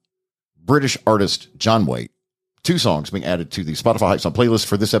from British artist John Waite. 2 songs being added to the Spotify Hype Song playlist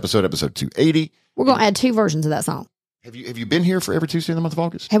for this episode 280. We're going to add 2 versions of that song. Have you been here for every Tuesday in the month of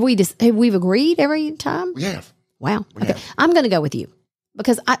August? Have we agreed every time? We have. Wow. We Okay. have. I'm going to go with you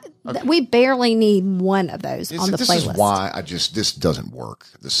because we barely need one of those on the this playlist. is why this doesn't work,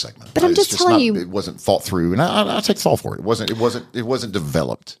 this segment. But I'm just telling you, it wasn't thought through, and I take the fall for it. It wasn't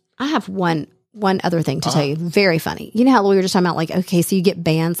developed. I have one other thing to tell you. Very funny. You know how we were just talking about, like, okay, so you get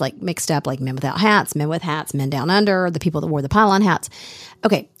bands like mixed up, like Men Without Hats, Men with Hats, Men Down Under, the people that wore the pylon hats.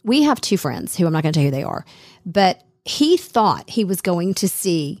 Okay, we have 2 friends who I'm not going to tell you who they are, but he thought he was going to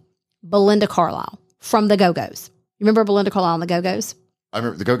see Belinda Carlisle from the Go-Go's. You remember Belinda Carlisle and the Go-Go's? I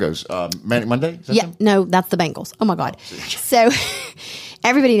remember the Go-Go's. Manic Monday? Is that Yeah, them? no, that's the Bengals. Oh my God. So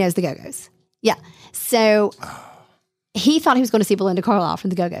everybody knows the Go-Go's. Yeah. So he thought he was going to see Belinda Carlisle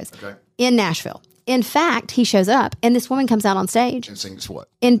from the Go-Go's in Nashville. In fact, he shows up and this woman comes out on stage And sings what?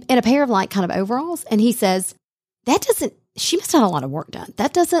 in a pair of like kind of overalls. And he says, she must have had a lot of work done.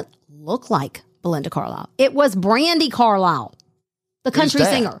 That doesn't look like Belinda Carlisle. It was Brandy Carlisle, the country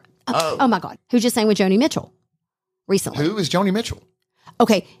that? singer. Oh my God. Who just sang with Joni Mitchell recently. Who is Joni Mitchell?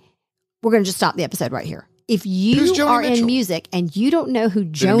 Okay, we're going to just stop the episode right here. If you Who's Joni are Mitchell? in music and you don't know who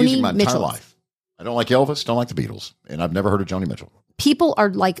Been in music Joni my entire Mitchell is, life. I don't like Elvis, don't like the Beatles, and I've never heard of Joni Mitchell. people are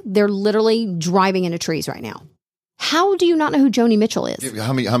like, they're literally driving into trees right now. How do you not know who Joni Mitchell is?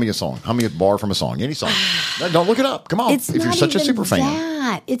 Hum me a song. Hum me a bar from a song. Any song. No, don't look it up. Come on. It's if you're not such a even super fan.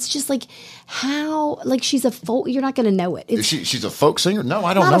 that. It's just like how, like she's a folk. You're not going to know it. It's She's a folk singer? No,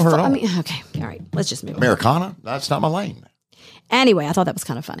 I don't not know a her fo- at all. I mean, okay, all right. Let's just move on. Americana? That's not my lane. Anyway, I thought that was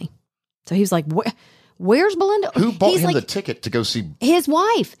kind of funny. So he was like, "Where's Belinda?" Who bought He's him like, the ticket to go see? his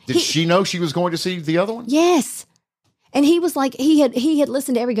wife. Did she know she was going to see the other one? Yes. And he was like, he had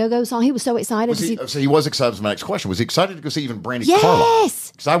listened to every Go-Go song. He was so excited to see. So he was excited. That was my next question. Was he excited to go see even Brandy Yes. Carlisle?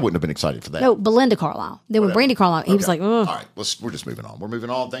 Because I wouldn't have been excited for that. No, Belinda Carlisle. Then when Whatever. Brandy Carlisle, he was Okay. like, "Ugh." All right, we're just moving on. We're moving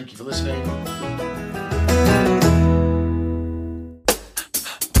on. Thank you for listening.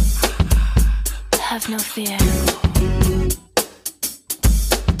 Have no fear.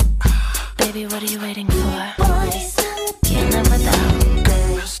 Baby, what are you waiting for? Boys, can't live without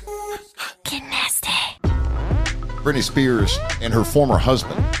girls. Get nasty. Britney Spears and her former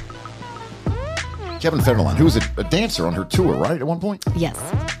husband, Kevin Federline, who was a dancer on her tour, right, at one point? Yes.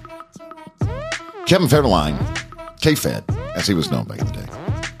 Kevin Federline, K-Fed, as he was known back in the day,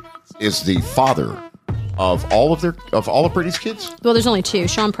 is the father of all of Britney's kids. Well, there's only 2.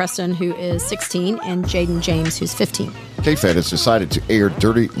 Sean Preston, who is 16, and Jaden James, who's 15. K-Fed has decided to air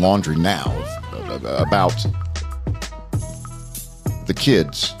Dirty Laundry now about the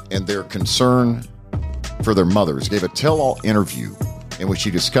kids and their concern for their mothers. Gave a tell-all interview in which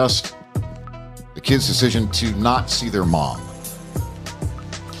he discussed the kids' decision to not see their mom.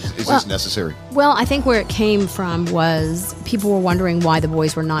 Is this necessary? Well, I think where it came from was people were wondering why the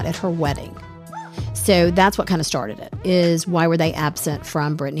boys were not at her wedding. So that's what kind of started it, is why were they absent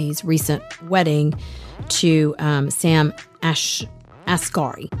from Britney's recent wedding to Sam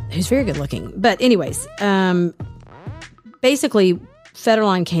Asghari, who's very good looking. But anyways, basically,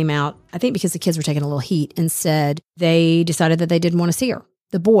 Federline came out, I think because the kids were taking a little heat, and said they decided that they didn't want to see her.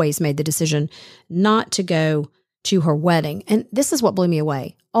 The boys made the decision not to go to her wedding. And this is what blew me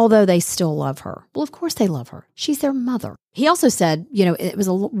away. Although they still love her. Well, of course they love her. She's their mother. He also said, it was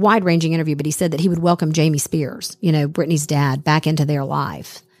a wide-ranging interview, but he said that he would welcome Jamie Spears, Britney's dad, back into their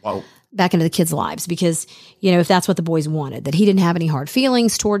life. Wow. Back into the kids' lives, because, if that's what the boys wanted, that he didn't have any hard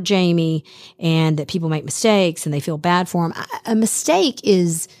feelings toward Jamie, and that people make mistakes and they feel bad for him. A mistake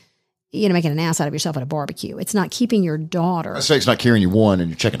is, making an ass out of yourself at a barbecue. It's not keeping your daughter. I say it's not carrying you one in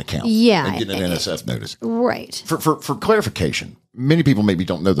your checking account. Yeah. And getting an NSF notice. Right. For clarification, many people maybe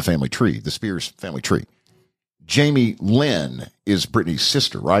don't know the family tree, the Spears family tree. Jamie Lynn is Britney's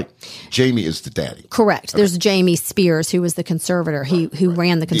sister, right? Jamie is the daddy. Correct. Okay. There's Jamie Spears, who was the conservator, who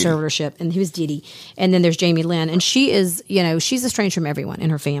ran the conservatorship, and he was Dee Dee. And then there's Jamie Lynn, and she is, she's estranged from everyone in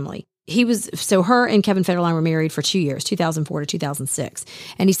her family. her and Kevin Federline were married for 2 years, 2004 to 2006.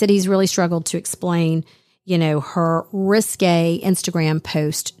 And he said he's really struggled to explain, her risque Instagram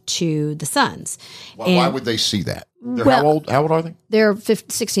post to the sons. Why would they see that? How old are they? They're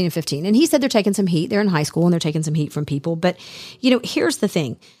 16 and 15. And he said they're taking some heat. They're in high school and they're taking some heat from people. But, here's the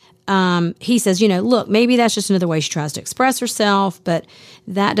thing. He says, look, maybe that's just another way she tries to express herself, but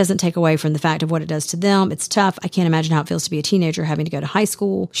that doesn't take away from the fact of what it does to them. It's tough. I can't imagine how it feels to be a teenager having to go to high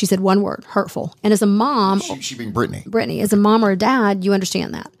school. She said one word, hurtful. And as a mom, she being Brittany, as a mom or a dad, you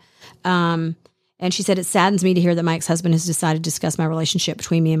understand that. And she said, it saddens me to hear that my ex-husband has decided to discuss my relationship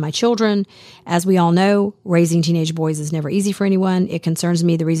between me and my children. As we all know, raising teenage boys is never easy for anyone. It concerns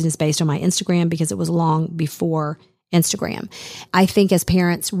me. The reason is based on my Instagram because it was long before Instagram. I think as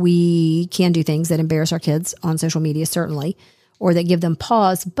parents, we can do things that embarrass our kids on social media, certainly, or that give them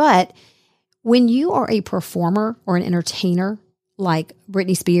pause. But when you are a performer or an entertainer like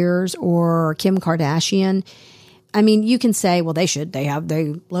Britney Spears or Kim Kardashian, I mean, you can say, well, they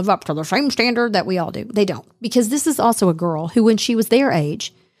live up to the same standard that we all do. They don't, because this is also a girl who, when she was their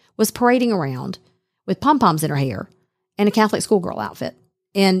age, was parading around with pom-poms in her hair and a Catholic schoolgirl outfit.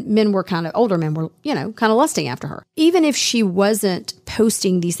 And older men were, kind of lusting after her. Even if she wasn't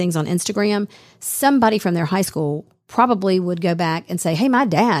posting these things on Instagram, somebody from their high school probably would go back and say, hey, my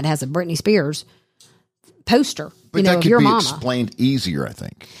dad has a Britney Spears poster, but that of could your be mama. Explained easier, I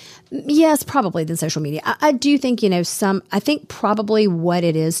think. Yes, probably than social media. I do think, I think probably what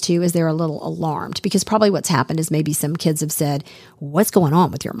it is too is they're a little alarmed because probably what's happened is maybe some kids have said, what's going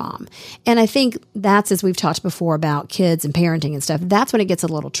on with your mom? And I think that's, as we've talked before about kids and parenting and stuff, that's when it gets a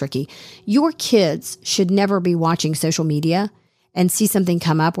little tricky. Your kids should never be watching social media and see something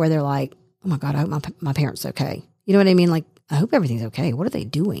come up where they're like, oh my God, I hope my parents okay. You know what I mean? Like, I hope everything's okay. What are they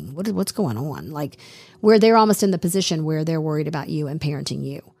doing? What's going on? Like, where they're almost in the position where they're worried about you and parenting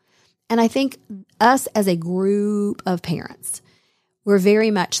you. And I think us as a group of parents, we're very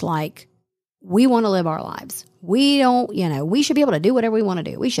much like, we want to live our lives. We don't, we should be able to do whatever we want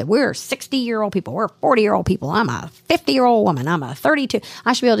to do. We're 60-year-old people. We're 40-year-old people. I'm a 50-year-old woman. I'm a 32.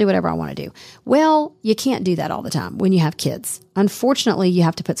 I should be able to do whatever I want to do. Well, you can't do that all the time when you have kids. Unfortunately, you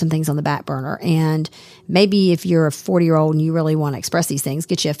have to put some things on the back burner. And maybe if you're a 40-year-old and you really want to express these things,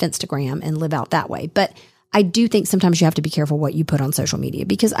 get you a Finstagram and live out that way. But I do think sometimes you have to be careful what you put on social media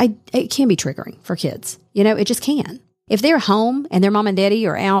because it can be triggering for kids. It just can. If they're home and their mom and daddy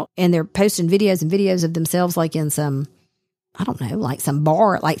are out and they're posting videos of themselves like in some, I don't know, like some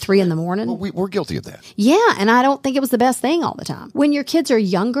bar at like 3 a.m. Well, we're guilty of that. Yeah, and I don't think it was the best thing all the time. When your kids are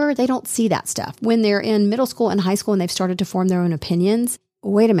younger, they don't see that stuff. When they're in middle school and high school and they've started to form their own opinions,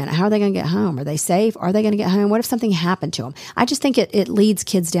 wait a minute, how are they going to get home? Are they safe? Are they going to get home? What if something happened to them? I just think it leads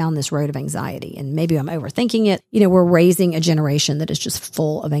kids down this road of anxiety. And maybe I'm overthinking it. We're raising a generation that is just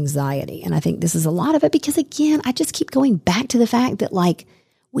full of anxiety. And I think this is a lot of it because, again, I just keep going back to the fact that, like,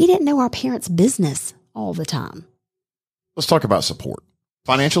 we didn't know our parents' business all the time. Let's talk about support.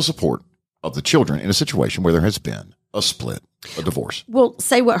 Financial support of the children in a situation where there has been a split, a divorce. Well,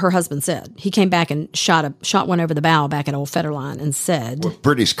 say what her husband said. He came back and shot one over the bow back at old Federline and said... Well,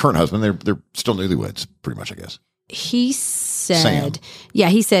 Brittany's current husband, they're still newlyweds, pretty much, I guess. He said... Sam. Yeah,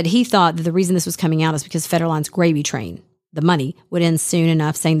 he said he thought that the reason this was coming out is because Federline's gravy train, the money, would end soon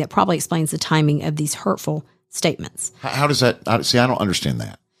enough, saying that probably explains the timing of these hurtful statements. How does that... See, I don't understand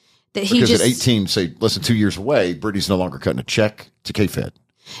that. That he because just, at 18, say, less than 2 years away, Brittany's no longer cutting a check to K-Fed,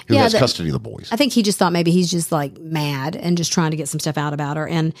 who has custody of the boys. I think he just thought maybe he's just like mad and just trying to get some stuff out about her.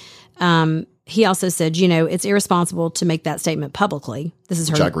 And he also said, it's irresponsible to make that statement publicly. This is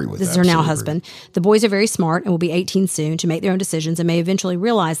her. I agree with this that. is her now Absolutely husband. The boys are very smart and will be 18 soon to make their own decisions and may eventually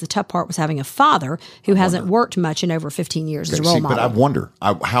realize the tough part was having a father who hasn't worked much in over 15 years as a role model. But I wonder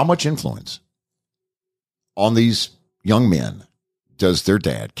how much influence on these young men does their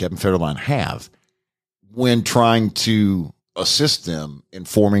dad, Kevin Federline, have when trying to assist them in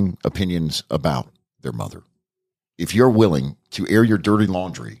forming opinions about their mother? If you're willing to air your dirty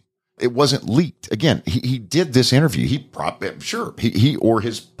laundry, it wasn't leaked. Again, he did this interview. He or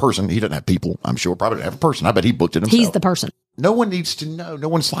his person, he doesn't have people, I'm sure, probably didn't have a person. I bet he booked it himself. He's the person. No one needs to know. No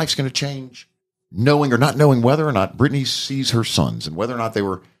one's life's going to change. Knowing or not knowing whether or not Brittany sees her sons and whether or not they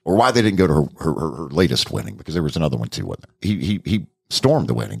were, or why they didn't go to her latest wedding, because there was another one too, wasn't there? He stormed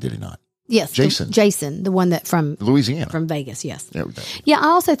the wedding, did he not? Yes. Jason, the one that from Louisiana. From Vegas, yes. Yeah, I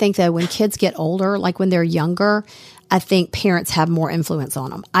also think, though, when kids get older, like when they're younger, I think parents have more influence on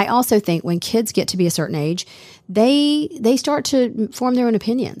them. I also think when kids get to be a certain age, they start to form their own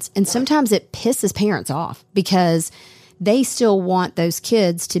opinions. And sometimes it pisses parents off because they still want those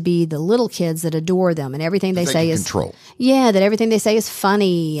kids to be the little kids that adore them, and everything they say is control. Yeah, that everything they say is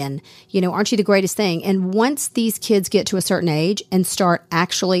funny, and aren't you the greatest thing? And once these kids get to a certain age and start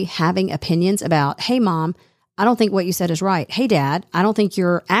actually having opinions about, hey, Mom, I don't think what you said is right. Hey, Dad, I don't think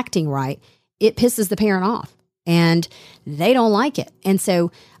you're acting right. It pisses the parent off, and they don't like it. And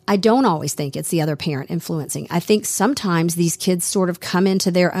so I don't always think it's the other parent influencing. I think sometimes these kids sort of come into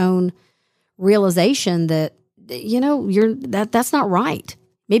their own realization that, that's not right.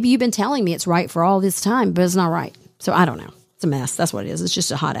 Maybe you've been telling me it's right for all this time, but it's not right. So I don't know. It's a mess. That's what it is. It's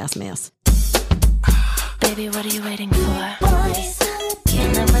just a hot ass mess. Baby, what are you waiting for? Boys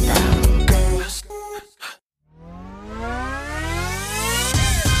can't live without girls.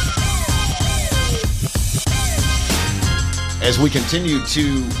 As we continue to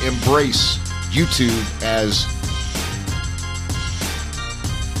embrace YouTube as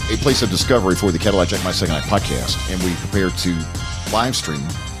a place of discovery for the Cadillac Jack My Second Act podcast, and we prepare to live stream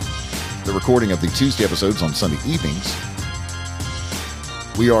the recording of the Tuesday episodes on Sunday evenings,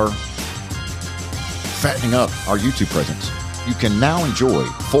 we are fattening up our YouTube presence. You can now enjoy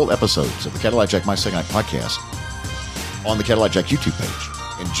full episodes of the Cadillac Jack My Second Act podcast on the Cadillac Jack YouTube page.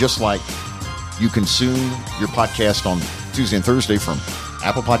 And just like you consume your podcast on Tuesday and Thursday from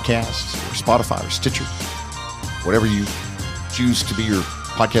Apple Podcasts or Spotify or Stitcher, whatever you choose to be your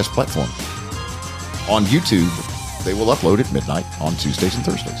podcast platform, on YouTube, they will upload at midnight on Tuesdays and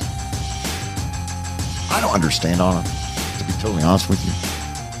Thursdays. I don't understand, Anna, to be totally honest with you,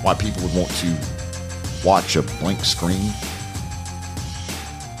 why people would want to watch a blank screen. You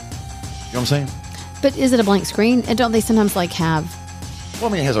know what I'm saying? But is it a blank screen? And don't they sometimes have... Well,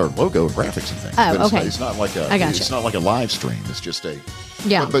 I mean, it has our logo and graphics and things. Oh, but okay. It's not like a. I gotcha. It's not like a live stream. It's just a.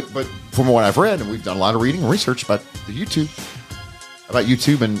 Yeah. But from what I've read, and we've done a lot of reading and research about the YouTube,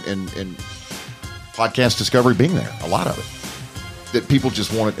 and podcast discovery being there, a lot of it, that people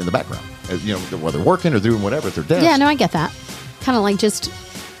just want it in the background, whether they're working or doing whatever at their desk. Yeah, no, I get that. Kind of like just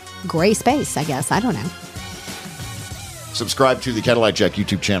gray space, I guess. I don't know. Subscribe to the Cadillac Jack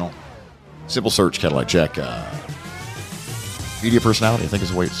YouTube channel. Simple search Cadillac Jack. Media personality, I think is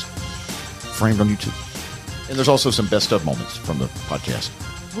the way it's framed on YouTube. And there's also some best of moments from the podcast.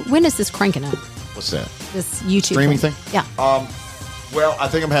 When is this cranking up? What's that? This YouTube streaming thing? Yeah. Well, I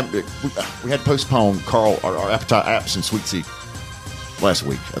think I'm having. We had to postpone Carl our appetite apps and Sweet Tea last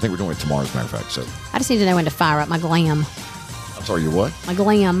week. I think we're doing it tomorrow, as a matter of fact. So I just need to know when to fire up my glam. I'm sorry, your what? My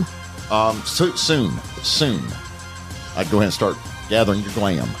glam. Soon. I'd go ahead and start gathering your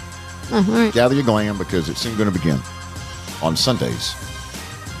glam. All right. Gather your glam because it's soon going to begin on Sundays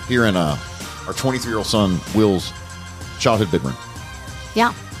here in our 23-year-old son Will's childhood bedroom.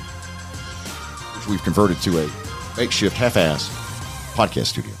 Yeah. Which we've converted to a makeshift half-ass podcast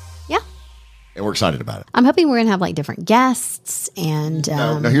studio. Yeah. And we're excited about it. I'm hoping we're going to have like different guests and...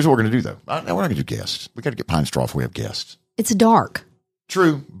 No, here's what we're going to do, though. We're not going to do guests. We got to get Pine Straw if we have guests. It's dark.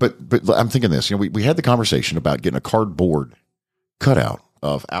 True, but I'm thinking this. We had the conversation about getting a cardboard cutout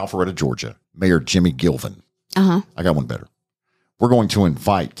of Alpharetta, Georgia, Mayor Jimmy Gilvin. Uh-huh. I got one better. We're going to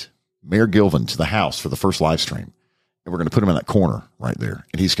invite Mayor Gilvin to the house for the first live stream, and we're going to put him in that corner right there,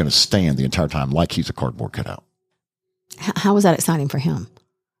 and he's going to stand the entire time like he's a cardboard cutout. How is that exciting for him?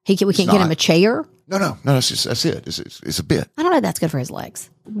 We can't get him a chair? No. That's it. It's a bit. I don't know if that's good for his legs.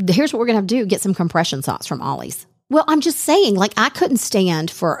 Here's what we're going to have to do. Get some compression socks from Ollie's. Well, I'm just saying, like, I couldn't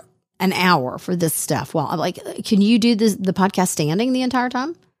stand for an hour for this stuff. Well, I'm like, can you do the podcast standing the entire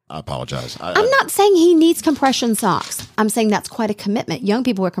time? I apologize. I'm not saying he needs compression socks. I'm saying that's quite a commitment. Young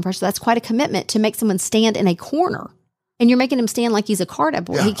people wear compression. That's quite a commitment to make someone stand in a corner. And you're making him stand like he's a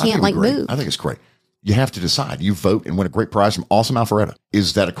cardboard. Yeah, he can't like move. I think it's great. You have to decide. You vote and win a great prize from Awesome Alpharetta.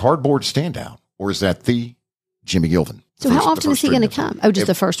 Is that a cardboard standout or is that the Jimmy Gilvin? So how often is he going to come? Oh, just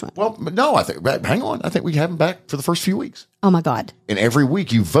the first one. Well, no, hang on. I think we have him back for the first few weeks. Oh my God. And every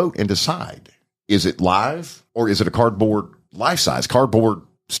week you vote and decide, is it live or is it a cardboard, life-size cardboard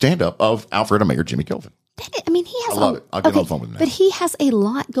stand-up of Alpharetta Mayor Jimmy Gilvin? He has I love it. I'll get on the phone with him now. But he has a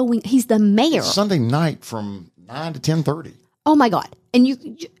lot going. He's the mayor. It's Sunday night from 9 to 10:30. Oh my God. And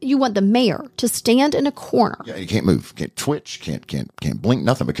you want the mayor to stand in a corner. Yeah, he can't move, can't twitch, can't blink,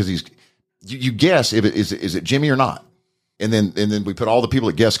 nothing, because you guess if is it Jimmy or not. And then we put all the people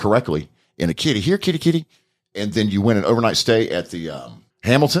that guess correctly in a kitty. Here, kitty. And then you win an overnight stay at the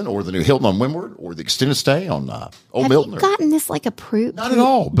Hamilton or the new Hilton on Windward or the extended stay on Old Milton. Have you gotten this like approved? Not at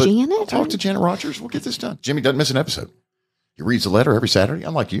all. But Janet? I'll talk to Janet Rogers. We'll get this done. Jimmy doesn't miss an episode. He reads the letter every Saturday.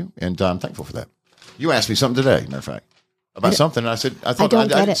 I'm like you, and I'm thankful for that. You asked me something today, matter of fact. about something. And I said, I thought don't I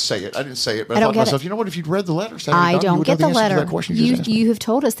get didn't it. say it. I didn't say it, but I I don't thought to get myself, it. you know what? If you'd read the letter, I don't get the letter. That question you just asked me. You have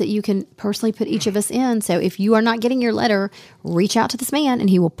told us that you can personally put each of us in. So if you are not getting your letter, reach out to this man and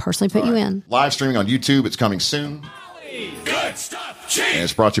he will personally put you in. Live streaming on YouTube. It's coming soon. Good stuff, cheap. And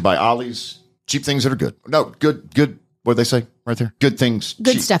it's brought to you by Ollie's. Cheap things that are good. No, good. What do they say right there? Good things.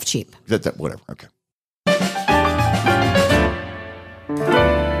 Good cheap. stuff cheap. That whatever. Okay.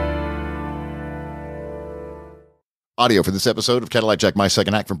 Audio for this episode of Cadillac Jack, My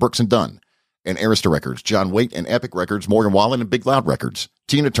Second Act from Brooks and Dunn and Arista Records, John Waite and Epic Records, Morgan Wallen and Big Loud Records,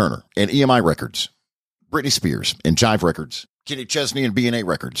 Tina Turner and EMI Records, Britney Spears and Jive Records, Kenny Chesney and B&A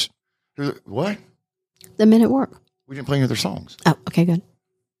Records. What? The Men at Work. We didn't play any of their songs. Oh, okay, good.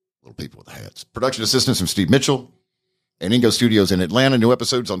 Little people with the hats. Production assistance from Steve Mitchell and Ingo Studios in Atlanta. New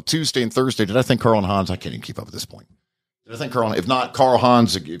episodes on Tuesday and Thursday. Did I thank Carl and Hans? I can't even keep up at this point. Did I thank Carl? If not, Carl,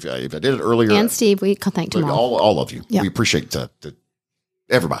 Hans, if I did it earlier. And Steve, we thanked them all. All of you. Yep. We appreciate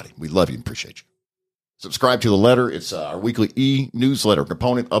everybody. We love you and appreciate you. Subscribe to The Letter. It's our weekly e-newsletter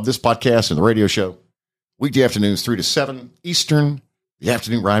component of this podcast and the radio show. Weekday afternoons, 3 to 7 Eastern. The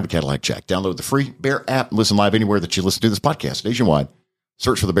Afternoon Ride with Cadillac Jack. Download the free Bear app and listen live anywhere that you listen to this podcast nationwide.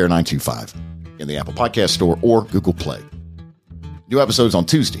 Search for the Bear 925 in the Apple Podcast Store or Google Play. New episodes on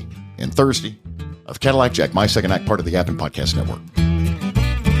Tuesday and Thursday of Cadillac Jack, My Second Act, part of the App and Podcast Network.